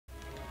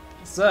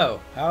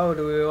So, how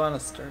do we want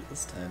to start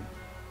this time?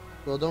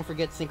 Well, don't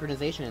forget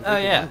synchronization and Oh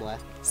yeah,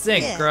 blast.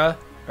 synchronization.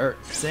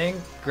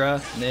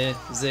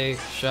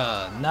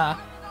 Nah,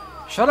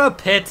 shut up,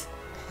 Pit.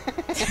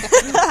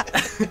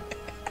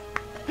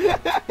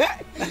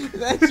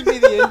 That should be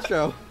the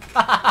intro.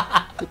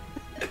 That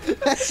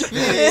should be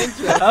the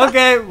intro.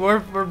 Okay,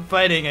 we're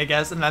fighting, I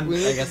guess, and We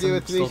need to do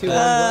a 3, 2, 1,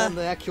 on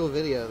the actual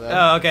video, though.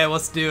 Oh, okay,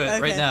 let's do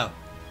it right now.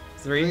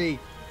 3,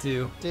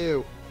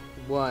 2,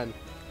 1.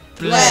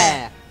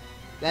 Blah!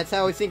 That's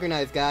how we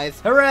synchronize, guys.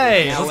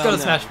 Hooray! Let's go to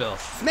Smashville.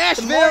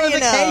 Smashville is a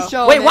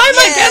K-show! Wait, why am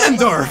I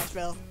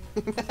Ganondorf?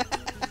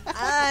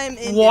 I'm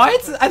in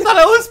What? I thought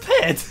I was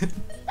Pit.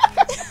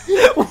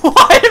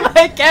 Why am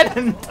I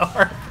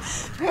Ganondorf?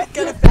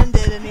 Got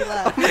offended and he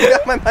left. Oh my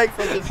god, my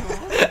microphone just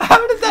fell.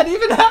 How did that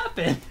even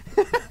happen?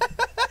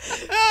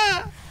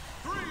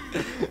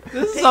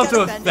 This is off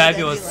to a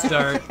fabulous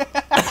start.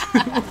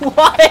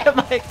 Why am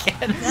I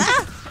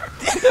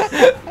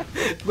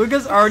Ganondorf?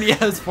 Lucas already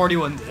has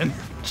 41 damage.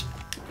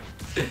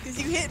 Because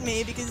you hit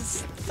me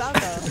because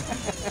Samba.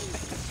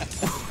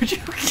 Would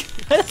you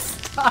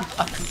stop?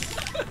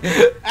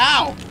 Ow!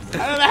 How did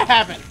that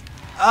happen?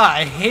 Ah,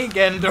 I hate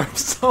Ganondorf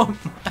so much.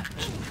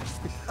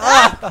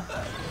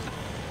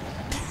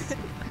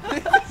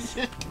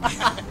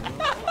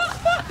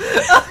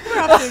 We're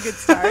off to a good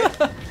start.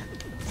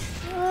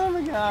 Oh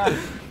my god.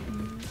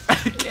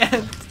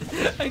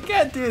 I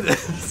can't do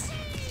this.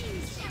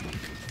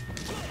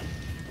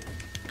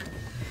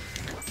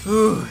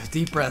 Ooh,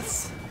 deep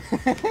breaths.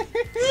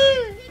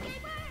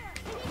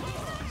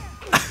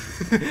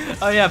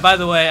 Oh yeah, by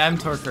the way, I'm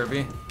Tor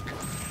Kirby.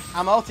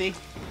 I'm Ulti.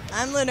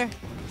 I'm Lunar.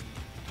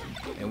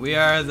 And we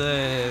are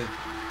the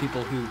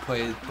people who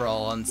play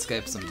Brawl on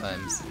Skype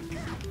sometimes.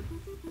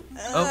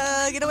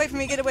 Get away from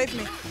me, get away from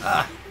me.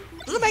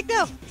 Little Mac,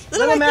 no!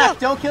 Little Mac,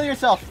 don't kill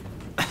yourself.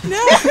 No!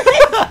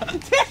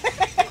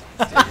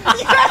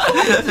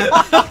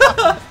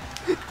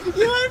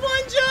 You had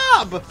one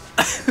job!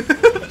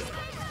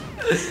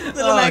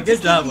 Little Mac good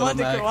just job, didn't want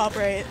Little to Mac.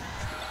 cooperate.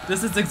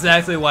 This is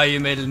exactly why you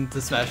made it into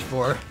Smash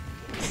 4.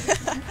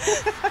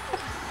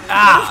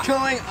 What's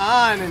going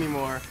on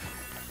anymore?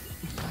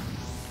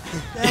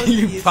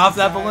 You popped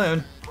that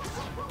balloon.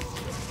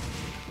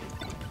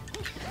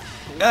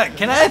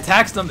 Can I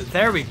attack something?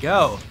 There we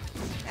go.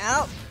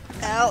 Ow.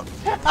 Ow.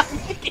 I'm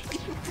making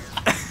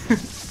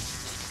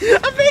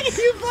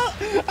you float.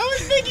 I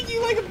was making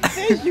you like a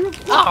fish. You were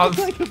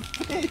floating like a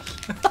fish.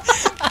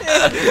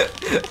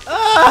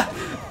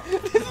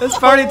 It's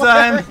party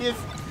time. This is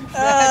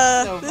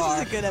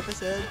a good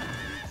episode.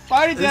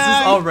 Party time. This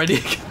is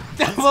already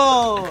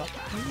double.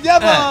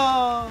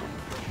 Double.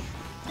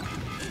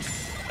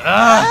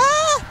 Ow.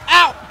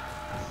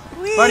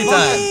 Party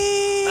time.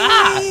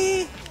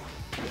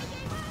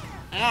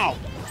 Ow.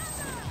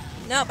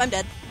 Nope, I'm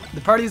dead.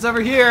 The party's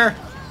over here.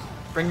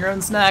 Bring your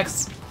own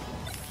snacks.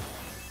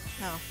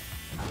 No.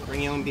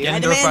 Bring your own beer. Yeah. I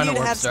Ganondorf demand on you a to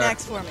warp have star.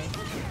 snacks for me.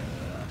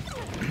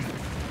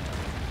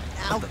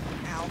 Ow.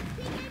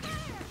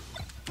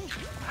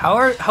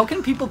 Ow. How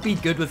can people be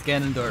good with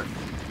Ganondorf?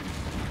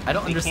 I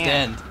don't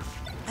understand.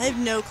 I have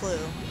no clue.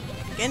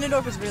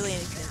 Ganondorf is really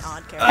an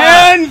odd character.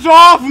 Hands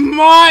off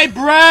my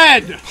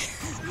bread!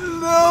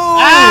 No!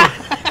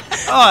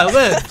 Oh, I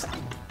lived.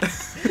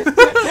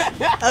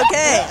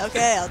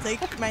 Okay, I'll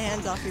take my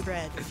hands off your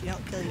bread if you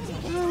don't kill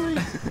yourself.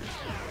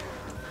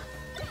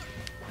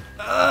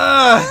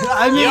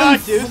 I'm even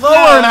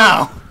slower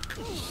now.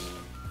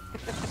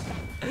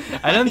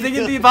 I don't think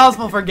it'd be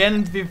possible for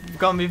Ganon to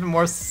become even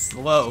more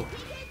slow.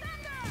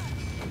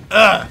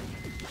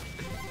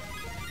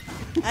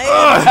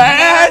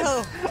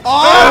 Hands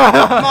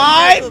off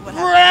my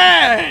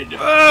bread!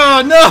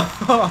 Oh no!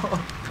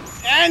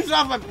 Hands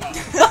off my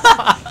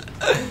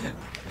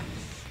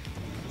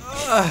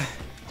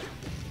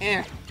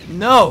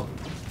No!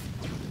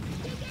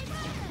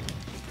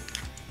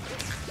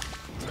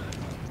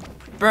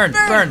 Burn!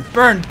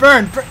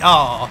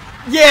 Oh,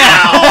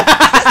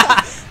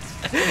 yeah!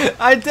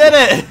 I did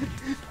it!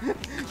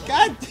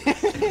 God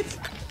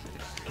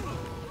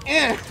damn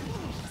it!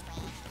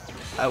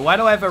 Why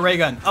do I have a ray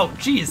gun? Oh,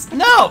 jeez!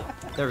 No!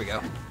 There we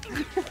go.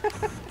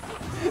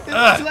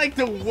 This is like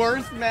the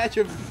worst match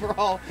of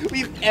Brawl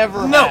we've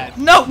ever had.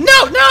 No!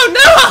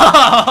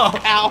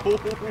 Ow!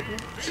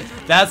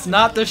 That's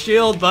not the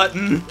shield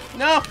button.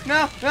 No!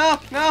 Oh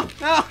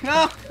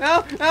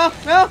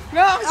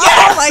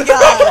my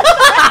god!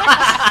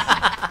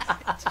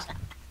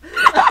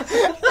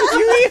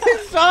 You even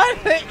saw it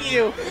hit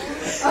you!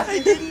 I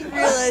didn't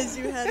realize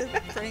you had a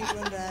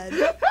Franklin badge.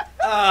 And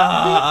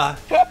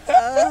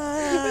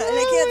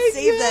I can't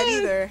save that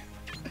either.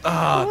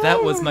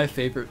 That was my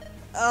favorite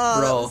Oh,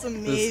 Brawl that was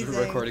amazing. this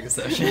recording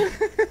session.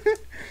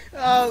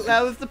 Oh,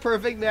 that was the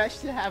perfect match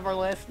to have our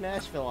last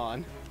Smashville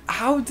on.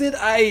 How did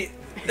I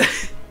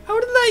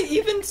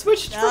even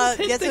switch from guess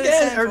Pit what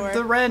again, it's or time for.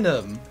 the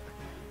random?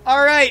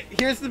 Alright,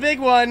 here's the big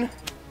one.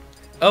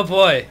 Oh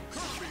boy.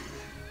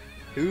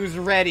 Who's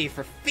ready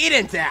for feet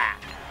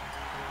attack?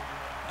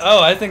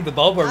 Oh, I think the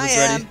Bulborb I was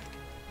am. ready.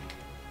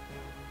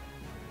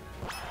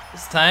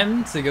 It's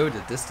time to go to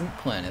distant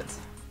planets.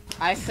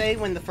 I say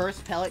when the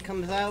first pellet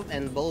comes out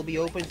and Bulby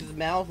opens his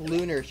mouth,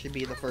 Lunar should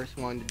be the first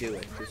one to do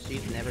it, because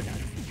she's never done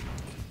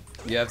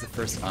it. You have the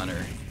first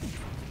honor.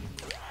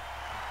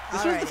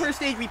 This was the first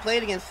stage we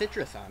played against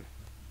Citrus on.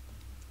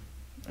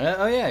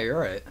 Oh yeah, you're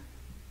right.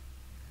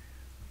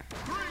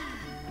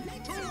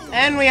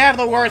 And we have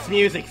the worst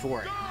music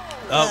for it.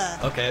 Oh,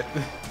 okay.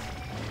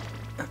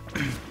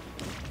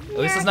 At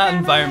least it's not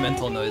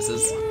environmental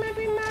noises.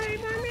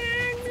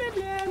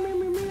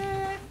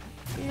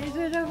 This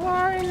is a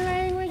foreign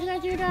language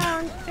that you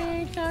don't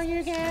speak, so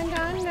you can't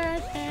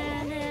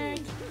understand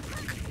it.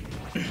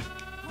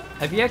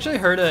 Have you actually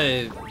heard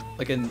an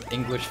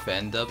English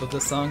fan dub of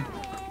this song?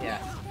 Yeah.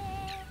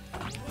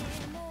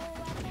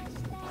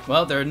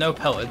 Well, there are no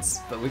pellets,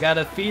 but we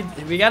gotta feed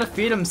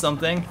him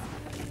something.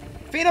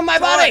 Feed him my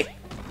body!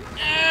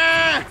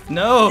 Ah!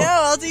 No! No,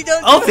 Aldi,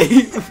 don't Aldi!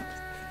 do it.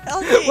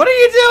 Aldi! What are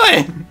you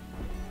doing?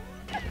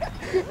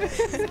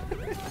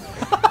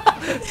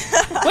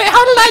 Wait,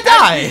 how did I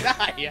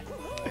die?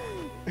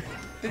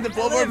 Did the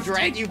Bulborb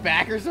drag you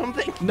back or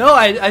something? No,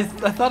 I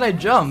thought I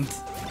jumped.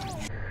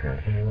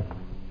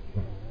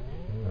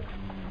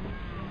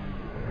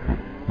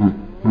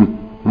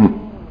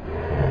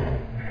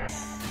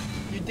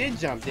 You did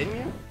jump, didn't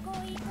you?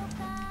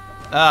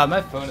 Ah,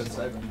 my phone is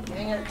vibrating.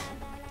 Dang it.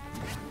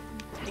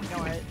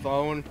 Ignore it.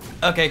 Phone.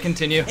 Okay,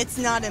 continue. It's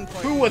not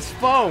important. Who was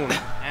phone?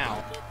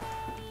 Ow.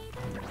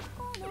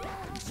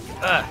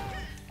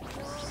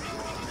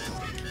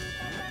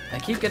 I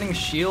keep getting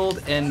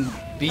shield and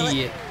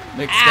B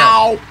mixed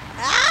Ow! up.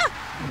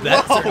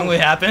 That Whoa. certainly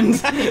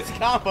happened. Nice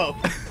combo.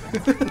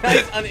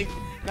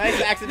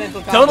 nice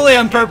accidental combo. Totally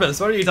on purpose.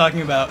 What are you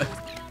talking about?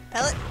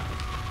 Pellet?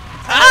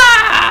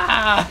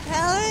 Ah!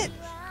 Pellet?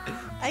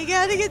 I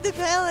gotta get the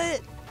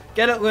pellet.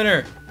 Get it,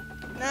 Lunar.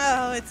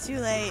 No, it's too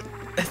late.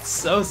 It's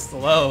so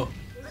slow.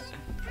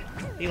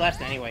 He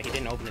left anyway. He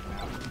didn't open it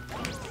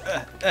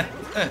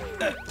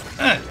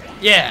now.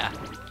 Yeah.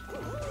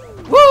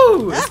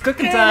 Woo! It's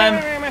cooking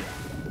time.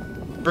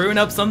 Brewing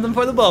up something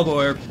for the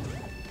Bulborb.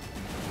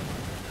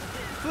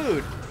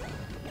 Food.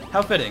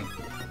 How fitting.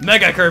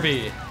 Mega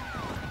Kirby.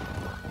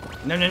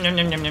 Nom, nom, nom,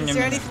 nom, nom, nom, Is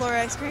there nom. any floor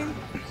ice cream?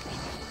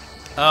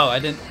 Oh, I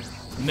didn't.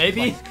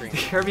 Maybe Ice cream.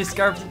 Kirby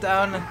scarfed it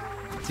down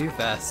too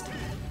fast.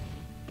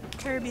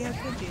 Kirby, how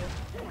could you?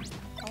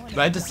 But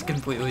I just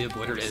completely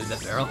obliterated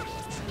that barrel.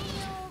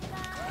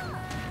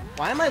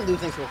 Why am I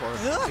losing so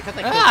horribly? Because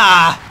I killed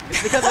Ah!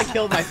 because I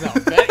killed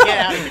myself. Get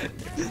out of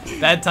here.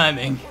 Bad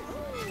timing.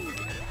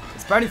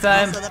 It's party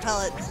time. Also, the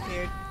pellet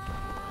disappeared.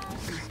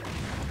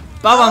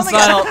 Bob Oh on my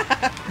style.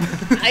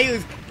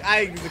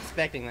 I was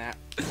expecting that.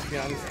 You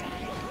know what I'm saying?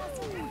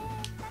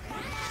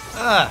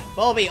 Ah.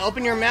 Bulby,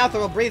 open your mouth or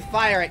we'll breathe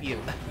fire at you.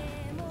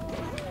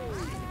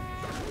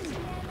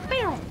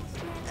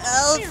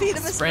 I'll feed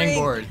him a spring.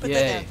 Springboard, Put yay.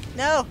 that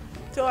down. No,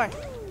 door.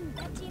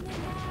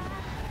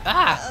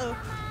 Ah! Oh,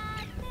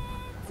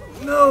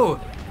 No!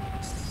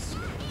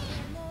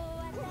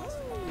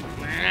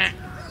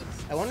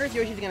 I wonder if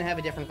Yoshi's gonna have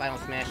a different Final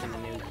Smash in the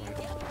new one.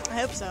 I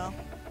hope so.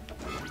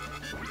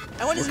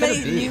 I want as What could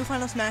many it be? new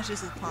Final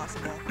Smashes as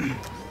possible.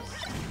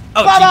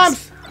 Oh,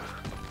 Bob-ombs! jeez.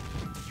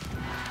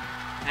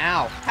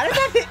 Ow. How did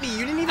that hit me?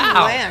 You didn't even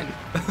Ow. land.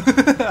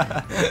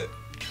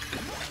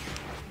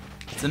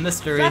 It's a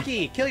mystery.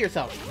 Saki, kill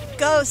yourself.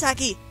 Go,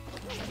 Saki.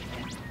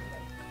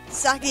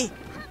 Saki,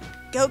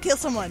 go kill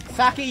someone.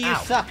 Saki, you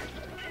Ow. suck.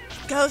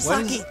 Go, What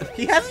Saki. is-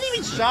 He hasn't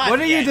even shot What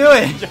are you yet.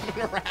 doing? He's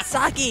jumping around.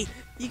 Saki,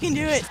 you can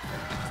do it.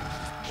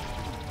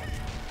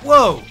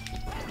 Whoa!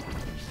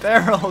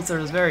 Barrels are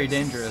very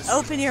dangerous.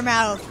 Open your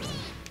mouth.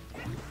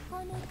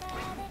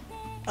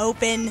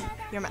 Open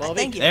your mouth. Bobby?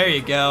 Thank you. There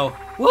you go.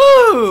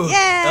 Woo!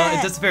 Yeah! Oh,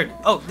 it disappeared.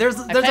 Oh, there's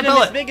a I've been his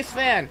pellet. biggest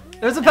fan.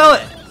 There's a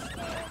pellet.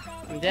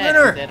 I'm dead.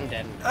 Winner. I'm dead. I'm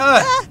dead.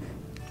 Ah!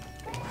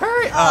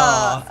 Hurry!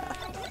 Aw.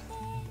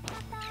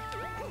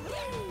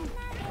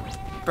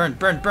 Burn,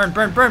 burn, burn,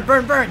 burn, burn,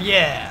 burn, burn!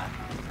 Yeah!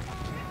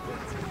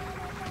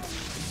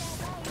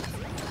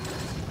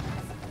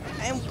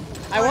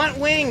 I want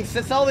wings.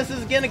 That's all this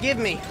is gonna give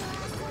me.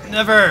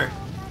 Never!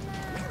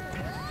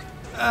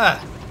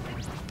 Ah!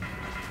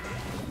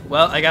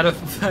 Well, I got a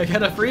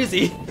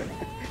freezy.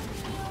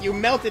 You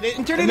melted it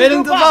and turned I it made into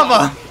into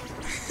lava.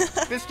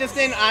 lava! This just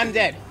in, I'm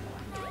dead.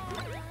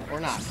 Or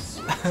not.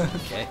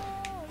 Okay.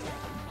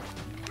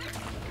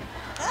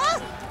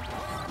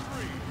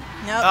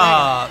 No,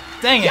 Aw,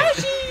 dang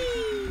it!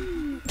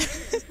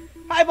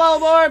 Hi,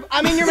 Bulborb.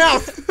 I'm in your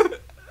mouth.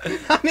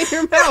 I'm in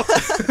your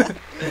mouth.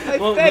 I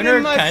Well, fed Winner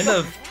him my kind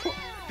of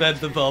fed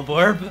the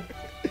Bulborb.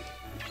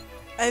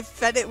 I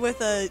fed it with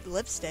a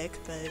lipstick,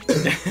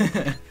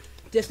 but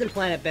Distant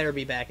Planet better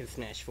be back in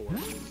Smash 4.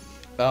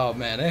 Oh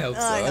man, I hope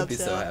so. I I'd hope be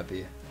so so.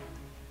 happy.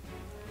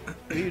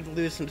 We'd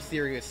lose some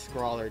serious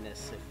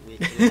scrawlerness if we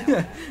did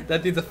that.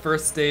 That'd be the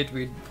first stage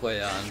we'd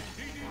play on.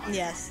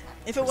 yes.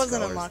 If it For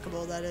wasn't scholars.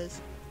 unlockable, that is.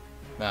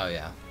 Oh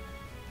yeah.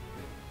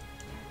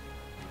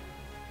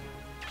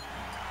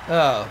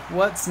 Oh,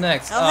 what's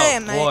next? Oh, hey,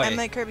 boy. I'm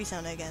my Kirby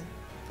sound again.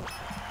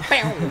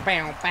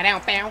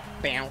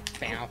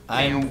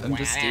 I'm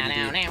just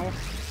DDD.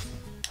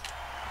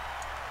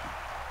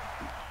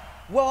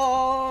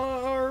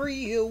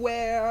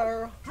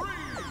 WarioWare.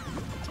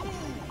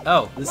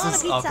 Oh, this Want a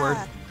is pizza? awkward.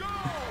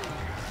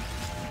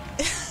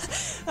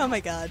 Oh my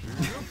god.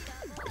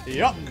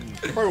 Yup.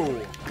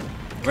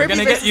 We're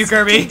gonna get you,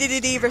 Kirby.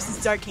 King DDD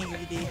versus Dark King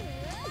DDD.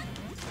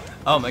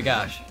 Oh my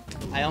gosh.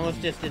 I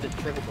almost just did a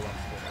triple deluxe.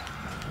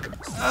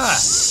 Ah.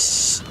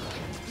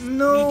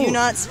 No. We do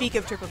not speak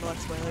of triple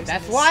deluxe spoilers.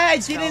 That's why I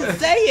didn't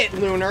say it,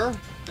 Lunar.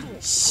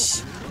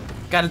 Shh.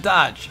 Gotta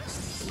dodge.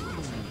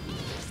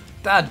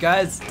 Dodge,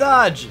 guys.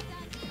 Dodge.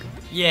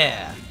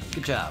 Yeah.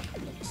 Good job.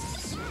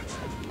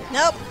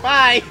 Nope.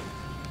 Bye.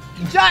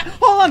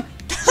 Hold on.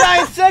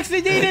 Giant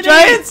sexy DDD.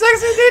 Giant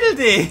sexy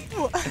DDD.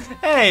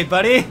 Hey,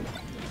 buddy.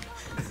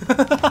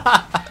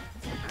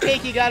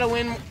 Cake, you gotta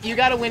win. You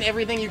gotta win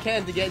everything you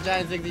can to get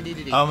Giant sexy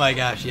DDD. Oh my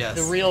gosh, yes.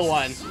 The real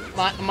one.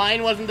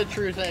 Mine wasn't the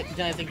true Giant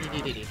sexy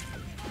DDD.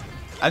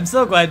 I'm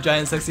so glad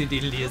Giant sexy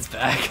DDD is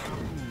back.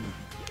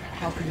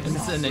 How could you It's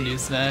not in a see? new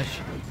Smash.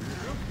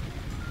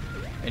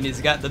 And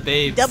he's got the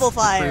babes. Double to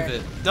fire.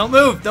 prove it. Don't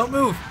move! Don't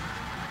move!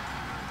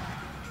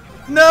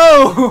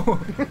 No!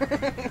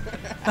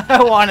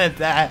 I wanted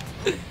that.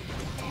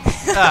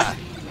 Ah.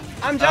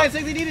 I'm Giant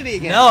sexy DDD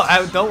again. No,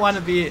 I don't want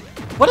to be.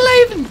 What did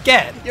I even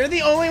get? You're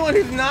the only one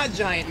who's not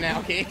giant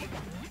now, Cake.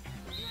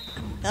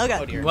 Oh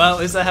god. Oh dear. Well,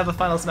 at least I have a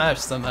final Smash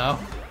somehow.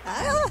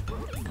 Ah.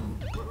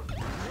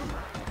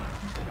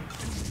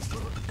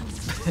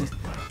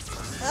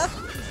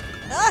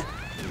 Ah.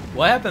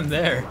 What happened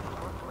there?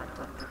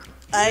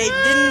 I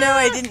didn't know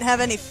I didn't have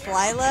any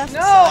fly left. No,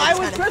 so I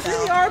was kinda pressing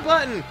fell. the R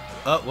button.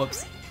 Oh,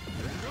 whoops.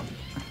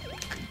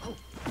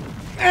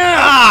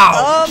 Ow!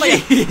 Oh my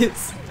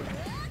jeez!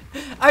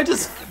 I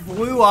just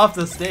flew off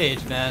the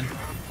stage, man.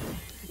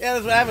 Yeah,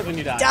 that's what happens when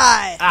you die.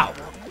 Die. Ow.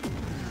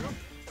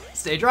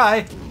 Stay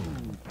dry.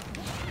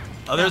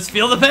 Others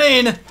feel the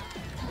pain.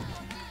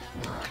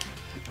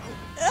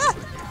 Ah.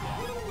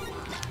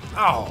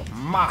 Oh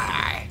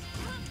my.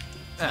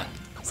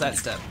 Side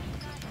step.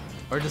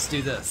 Or just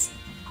do this.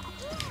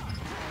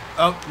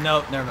 Oh,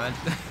 no, never mind.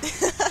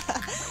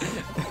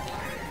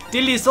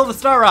 Dilly stole the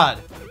star rod.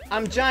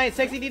 I'm Giant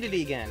sexy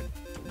DDD again.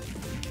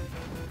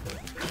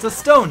 It's a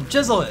stone.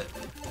 Chisel it.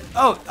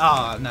 Oh,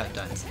 I'm not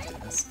done.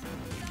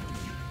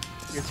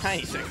 You're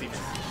tiny sexy.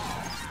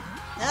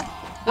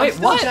 Ah. Wait, I'm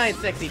still what? Giant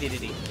sexy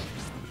DDD.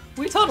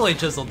 We totally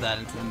chiseled that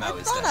into the I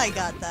Maui thought statue. I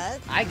got that.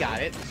 I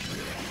got it.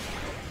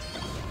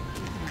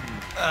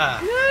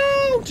 Ah.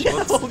 No,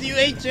 Jill, you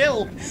ate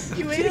Jill.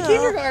 You ate a Jill.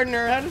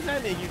 kindergartner. How does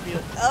that make you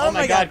feel? Oh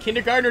my my god, God.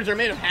 kindergartners are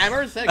made of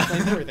hammers? That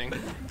explains everything.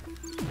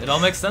 It all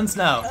makes sense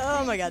now.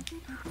 Oh my god.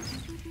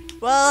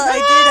 Well, I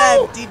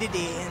did have DDD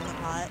in the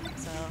pot,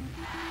 so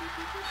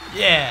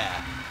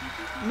Yeah.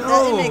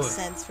 No. that makes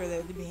sense for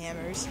there to be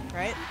hammers,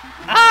 right?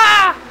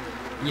 Ah!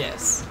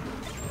 Yes.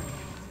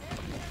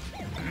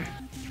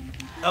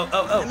 Oh,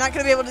 I'm not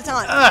gonna be able to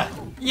taunt.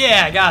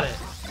 Yeah, I got it.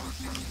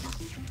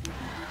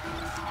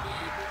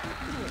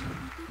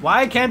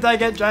 Why can't I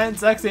get giant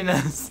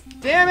sexiness?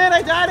 Damn it,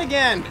 I died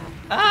again.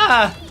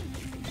 Ah!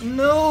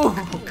 No!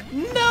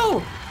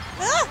 No!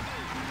 Ah!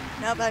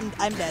 Nope,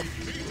 I'm dead.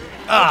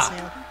 Ah!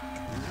 Snail.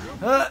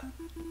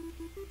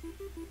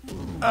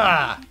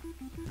 Ah!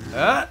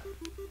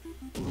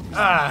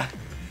 Ah!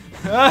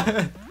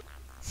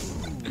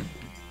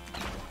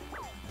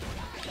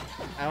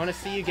 I want to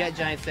see you get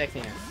giant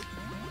sexiness.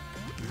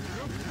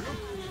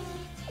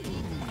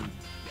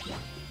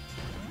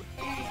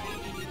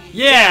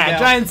 Yeah! There you go.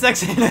 Giant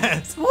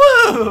sexiness!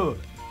 Woo!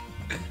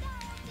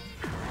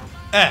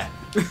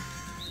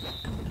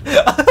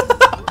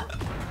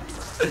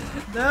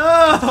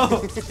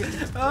 No!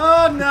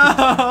 Oh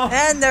no!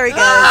 And there he goes.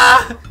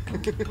 Ah!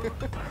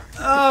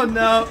 Oh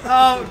no!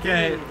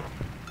 Okay.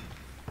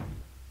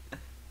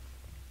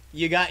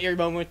 You got your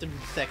moment of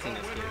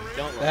sexiness, dude.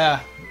 Don't worry. Yeah,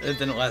 it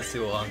didn't last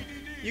too long.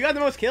 You got the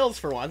most kills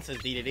for once as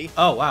DDD.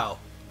 Oh wow,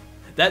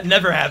 that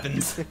never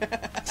happens.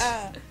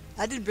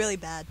 I did really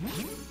bad.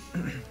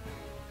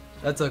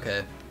 That's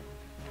okay.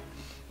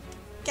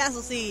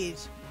 Castle Siege.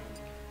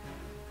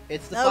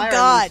 It's the Oh Fire Emblem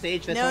god.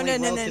 stage that's No, only no,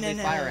 no, no, relatively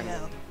no, Fire no,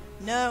 Emblem.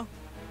 no.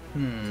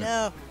 No.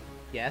 No.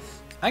 Yes.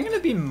 I'm gonna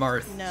be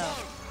Marth No.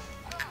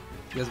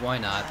 because why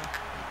not?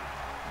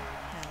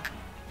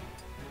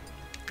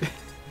 No.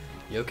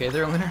 You okay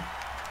there, winner?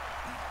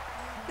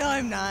 No,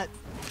 I'm not.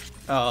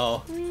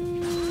 Oh.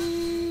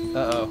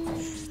 Uh-oh.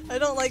 I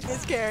don't like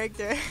this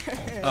character.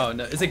 Oh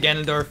no, is it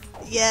Ganondork?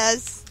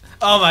 Yes.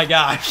 Oh my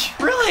gosh.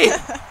 Really?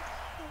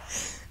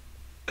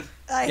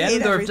 I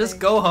hate Ganondork, everything. just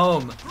go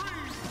home.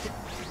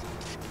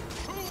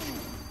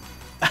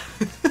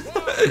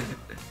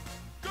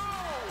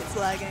 It's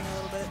lagging a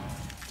little bit.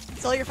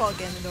 It's all your fault,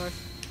 Ganondorf.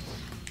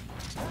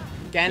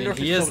 Ganondorf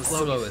he is is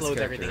so the slow, he slowest slows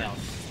character. everything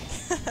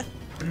else.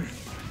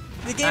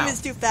 The game Ow.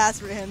 is too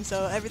fast for him,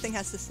 so everything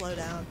has to slow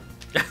down.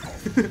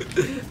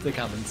 The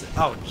compensate.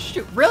 Oh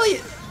shoot! Really?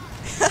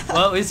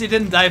 Well, at least he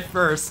didn't die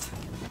first.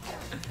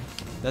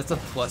 That's a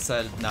plus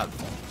side of not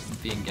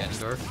being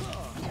Ganondorf.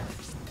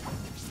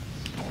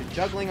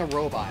 juggling a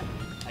robot.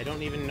 I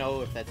don't even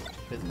know if that's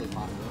physically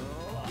possible.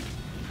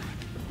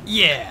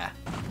 Yeah.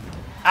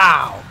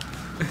 Ow.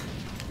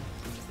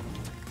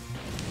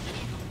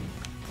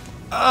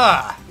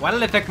 Why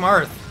did I pick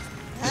Marth?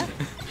 Huh?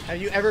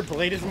 Have you ever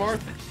played as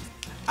Marth?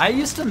 I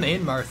used to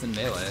main Marth in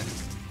Melee.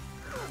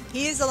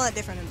 He is a lot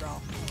different in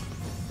Brawl.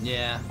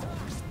 Yeah.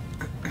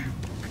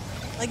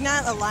 Like,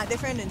 not a lot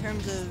different in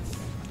terms of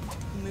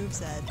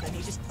moveset, but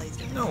he just plays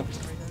different No. for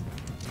some reason.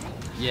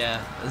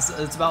 Yeah,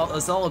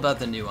 it's all about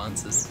the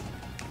nuances.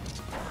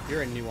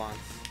 You're a nuance.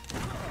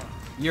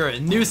 You're a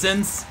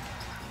nuisance.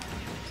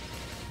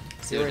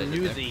 See You're what a I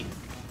did there? newsie.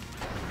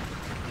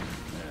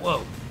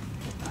 Whoa.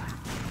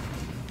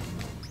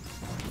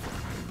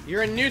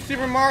 You're a new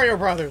Super Mario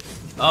Brothers.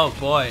 Oh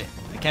boy,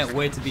 I can't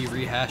wait to be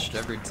rehashed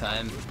every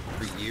time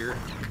for a year.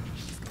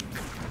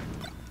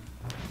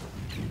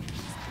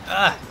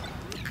 Ah.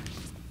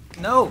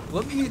 No,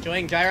 let me.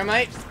 Enjoying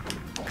Gyromite?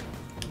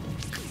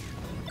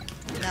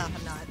 No, I'm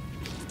not.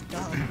 Go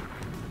home.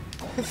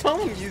 That's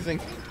all I'm using.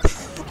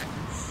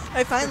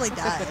 I finally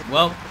died.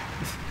 Well,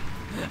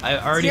 I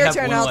already your have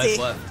turn, one Alti. life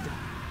left.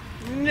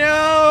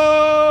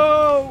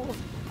 No!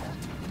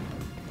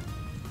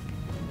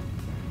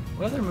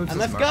 What other moves And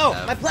does let's Marth go!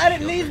 have? My planet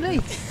Feel needs free.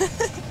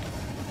 me!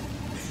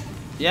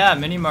 Yeah,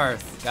 mini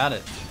Marth. Got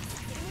it.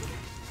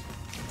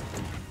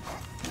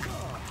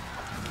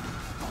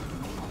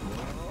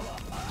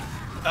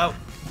 Oh.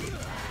 Good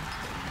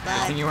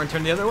Bye. thing you weren't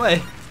turned the other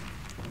way.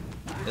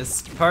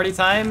 It's party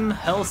time,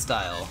 hell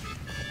style.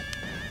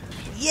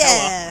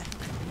 Yeah!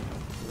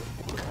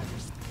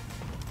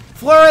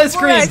 Floor ice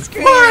Floor cream! ice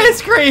cream! Floor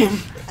ice cream!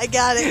 I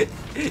got it.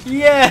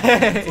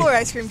 Yay! Floor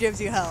ice cream gives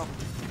you hell.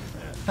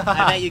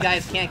 I bet you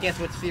guys can't guess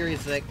what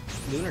series like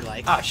Lunar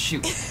like. Ah,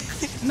 shoot.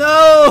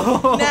 No!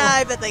 Nah,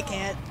 I bet they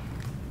can't.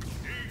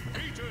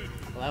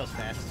 Well, that was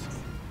fast.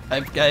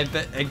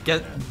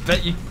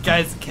 bet you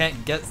guys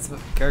can't guess what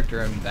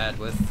character I'm bad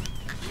with.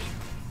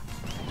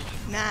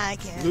 Nah, I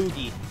can't.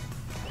 Loogie.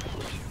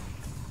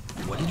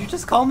 What did you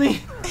just call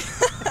me?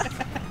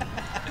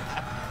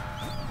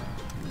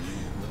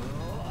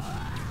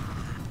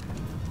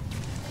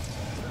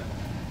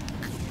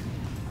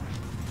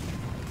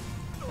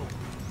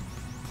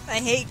 I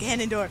hate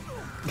Ganondork.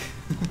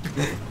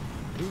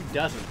 Who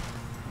doesn't?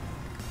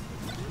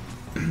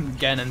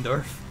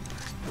 Ganondorf.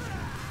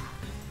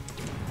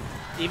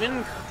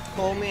 Even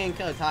Komi and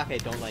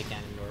Kotake don't like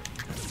Ganondorf.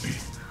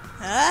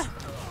 Huh?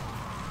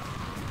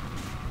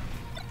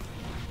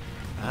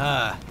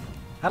 Ah.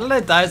 How did I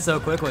die so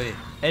quickly?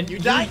 And You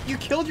died. You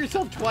killed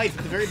yourself twice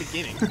at the very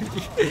beginning.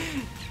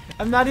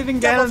 I'm not even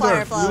Double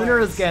fire Ganondorf. Lunar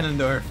is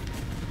Ganondorf.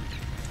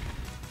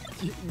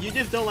 You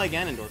just don't like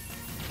Ganondorf.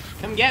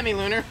 Come get me,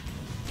 Lunar.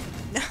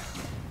 No.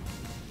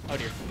 Oh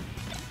dear.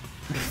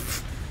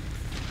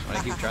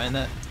 Wanna keep trying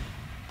that?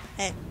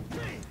 Hey.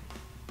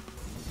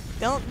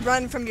 Don't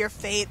run from your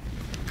fate.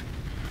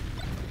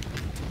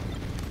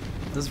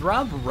 Does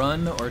Rob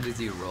run or does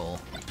he roll?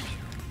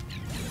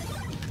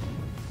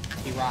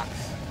 He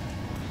rocks.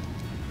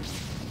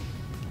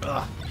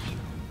 Ugh.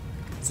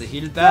 It's a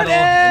heated battle in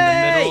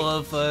the middle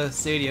of a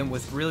stadium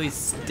with really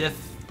stiff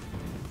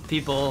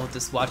people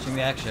just watching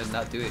the action,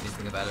 not doing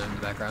anything about it in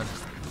the background.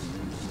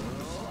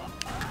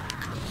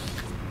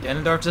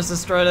 Ganondorf just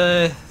destroyed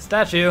a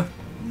statue.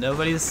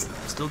 Nobody's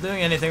still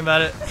doing anything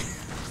about it.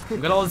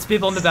 We've got all these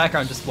people in the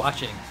background just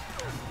watching,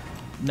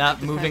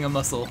 not moving a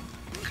muscle.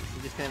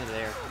 He's just kind of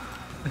there.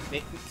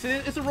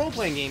 It's a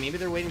role-playing game. Maybe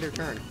they're waiting their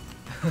turn.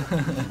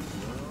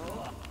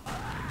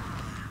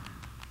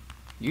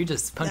 You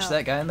just punched No.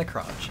 that guy in the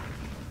crotch.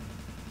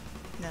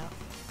 No.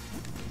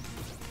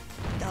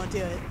 Don't do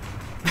it.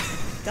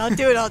 Don't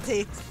do it,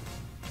 Alti.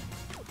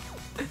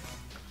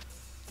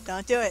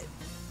 Don't do it.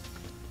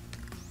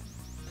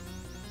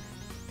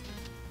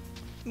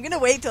 I'm gonna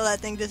wait till that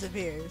thing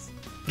disappears.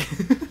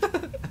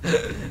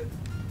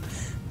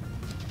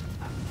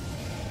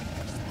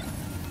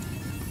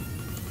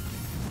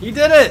 He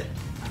did it!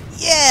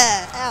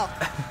 Yeah!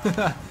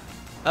 Ow.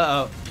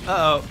 Uh-oh.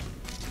 Uh-oh.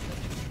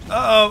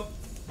 Uh-oh.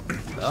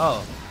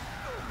 Oh.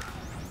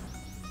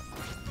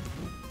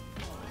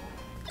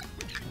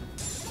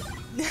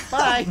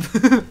 Bye.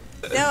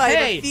 No, I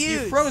Hey, refuse.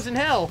 you frozen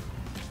hell.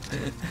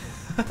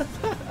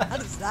 How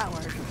does that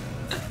work?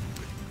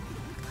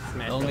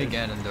 Only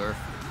Smash Ganondorf.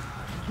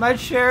 My Hey,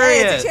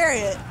 chariot! it's a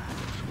chariot.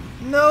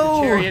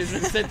 No! The chariot has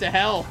been sent to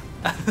hell.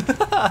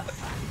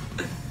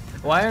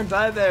 Why aren't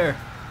I there?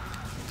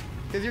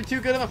 Because you're too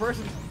good of a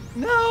person.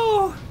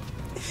 No!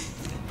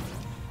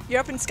 You're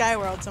up in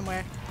Skyworld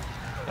somewhere.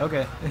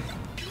 Okay.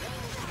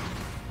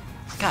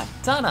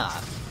 Katana!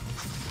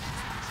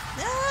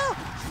 No!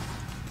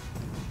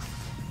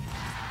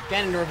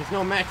 Ganondorf is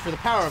no match for the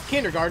power of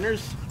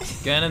kindergartners.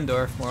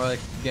 Ganondorf, more like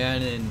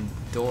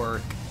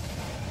Ganondork.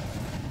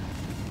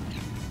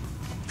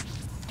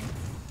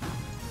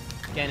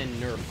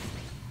 Ganondorf.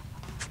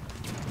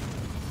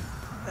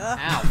 Ugh,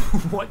 Ow.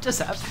 What just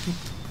happened?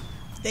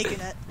 taking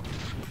it.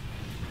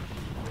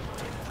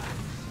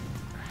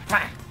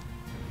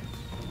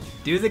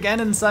 Do the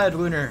Ganon side,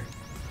 Lunar.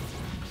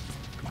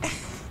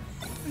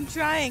 I'm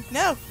trying.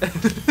 No.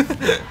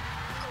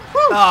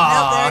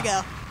 Aw. No, there we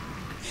go.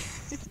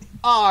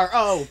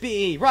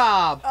 R.O.B.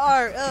 Rob.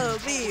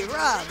 R.O.B.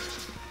 Rob.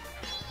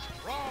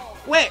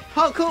 Wait,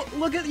 how cool!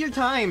 Look at your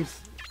times.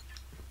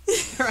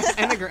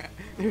 Anagram.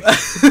 It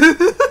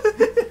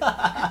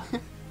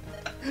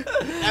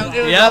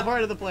was all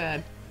part of the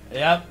plan.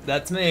 Yep,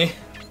 that's me.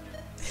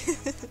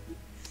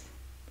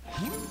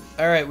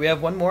 Alright, we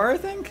have one more, I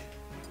think?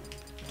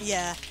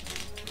 Yeah.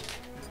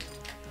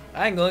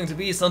 I'm going to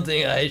be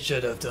something I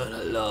should have done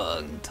a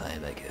long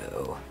time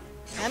ago.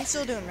 I'm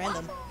still doing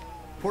random.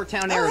 Port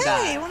Town Oh, Aero hey,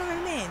 died. one of my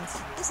remains.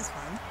 This is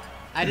fun.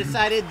 I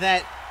decided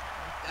that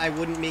I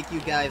wouldn't make you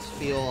guys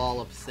feel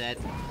all upset.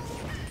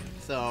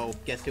 So,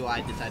 guess who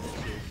I decided to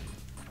choose?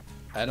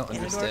 I don't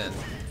understand.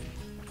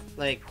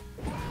 Like,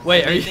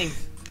 Wait, are you...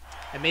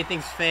 I made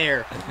things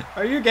fair.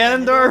 Are you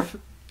Ganondorf?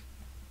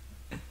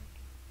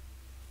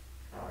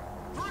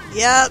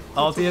 Yep.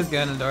 Alti is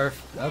Ganondorf.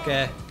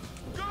 Okay.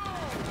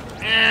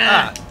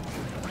 Ah.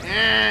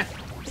 Ah.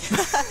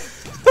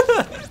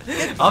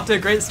 Off to a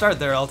great start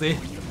there, Alti.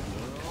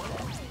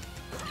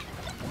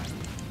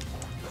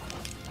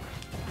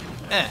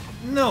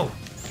 No.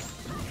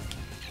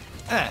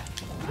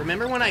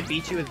 Remember when I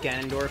beat you with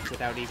Ganondorf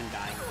without even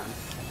dying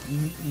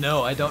once?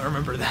 No, I don't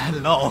remember that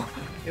at all.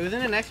 It was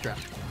in an extra.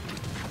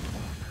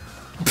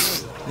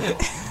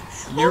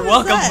 You're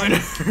was welcome, that?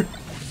 winner.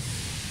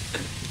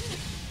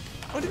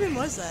 What even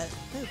was that?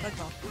 Ooh, bug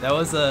ball. That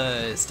was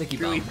a sticky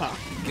bomb. Gooey pop.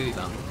 Gooey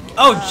bomb.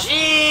 Oh,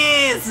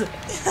 jeez!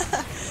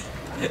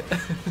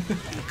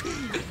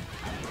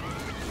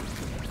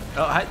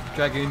 Oh, hi,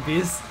 Dragoon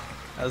Beast.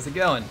 How's it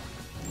going?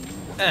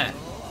 I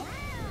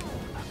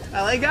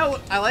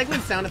like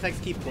when sound effects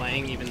keep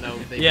playing even though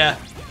they've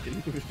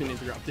been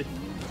interrupted.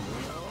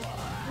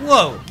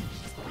 Whoa!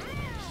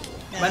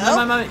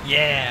 No.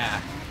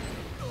 Yeah!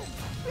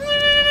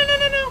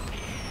 No.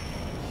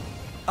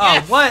 Oh,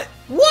 Yes. what?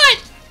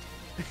 What?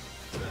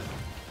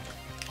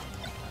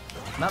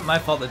 Not my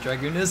fault that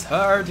Dragoon is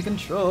hard to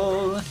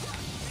control.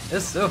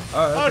 It's so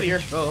hard to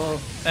control.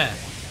 No.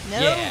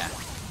 Yeah.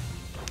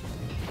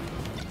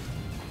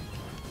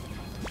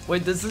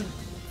 Wait, does the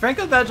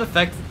Franco badge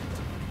affect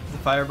the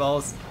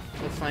fireballs?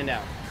 Let's find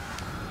out.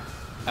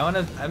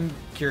 I'm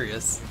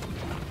curious.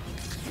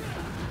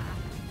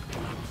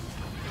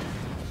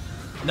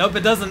 Nope,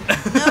 it doesn't.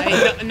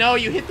 No,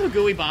 you hit the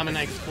gooey bomb and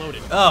I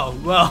exploded. Oh,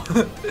 well.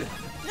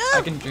 No.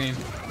 I can dream.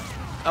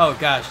 Oh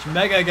gosh,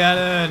 Mega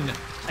Ganon!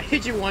 I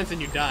hit you once and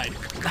you died.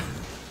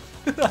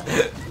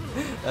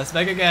 That's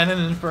Mega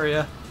Ganon for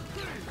you.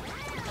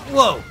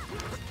 Whoa!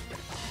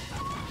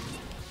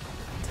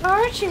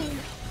 Torture.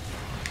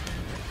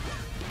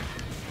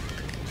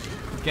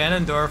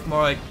 Ganondorf,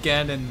 more like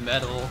Ganon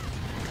Metal.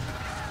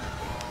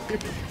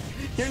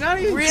 You're not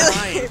even Really?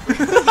 trying.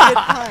 Really good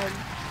pun.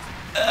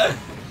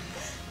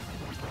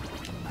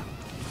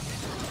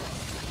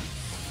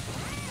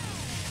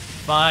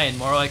 Fine,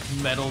 more like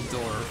Metal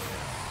Dwarf.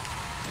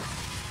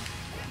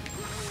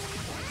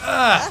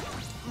 Ah!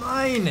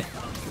 Mine!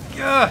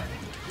 Gah!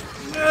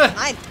 Ugh.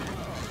 Mine.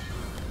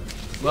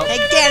 Well, Hey,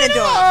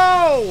 Ganondorf.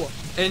 Oh!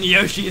 and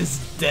Yoshi is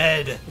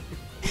dead.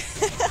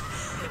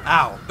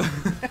 Ow.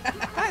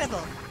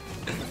 Carnival.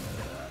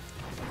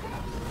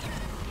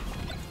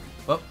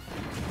 Well.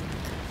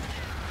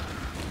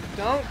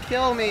 Don't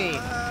kill me.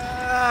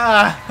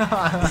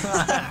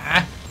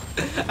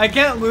 I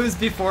can't lose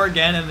before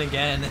again and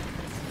again.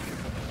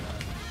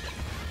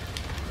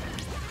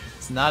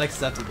 It's not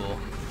acceptable.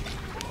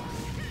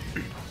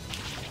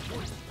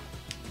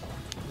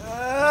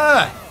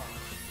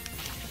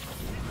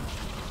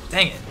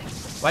 Dang it.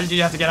 Why did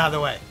you have to get out of the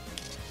way?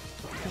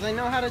 Because I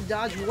know how to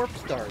dodge warp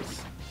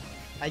stars.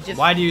 I just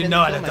Why do you didn't know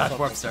how kill to dodge myself.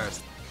 warp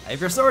stars? I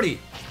have your swordie.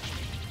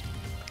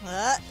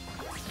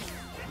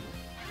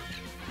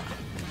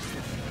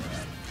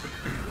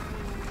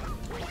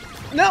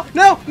 No!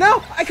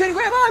 I couldn't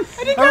grab on!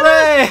 I didn't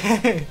grab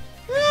Hooray! on!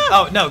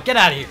 Oh, no, get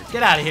out of here.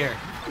 Get out of here.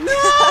 No!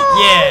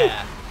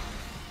 Yeah.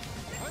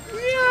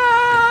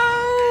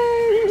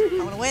 I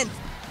want to win.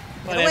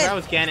 Whatever, win. I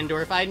was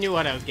Ganondorf. I knew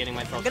what I was getting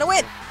myself. I'm gonna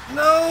win.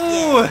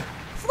 No!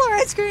 Floor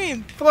ice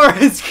cream.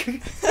 Flores.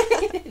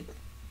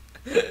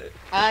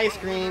 I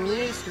scream,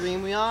 you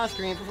scream, we all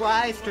scream for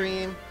ice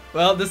cream.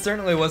 Well, this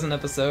certainly was an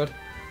episode.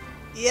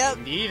 Yep.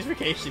 Indeed,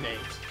 vacation age.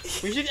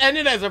 We should end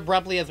it as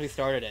abruptly as we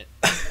started it.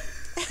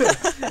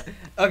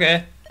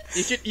 Okay.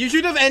 You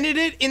should have ended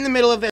it in the middle of the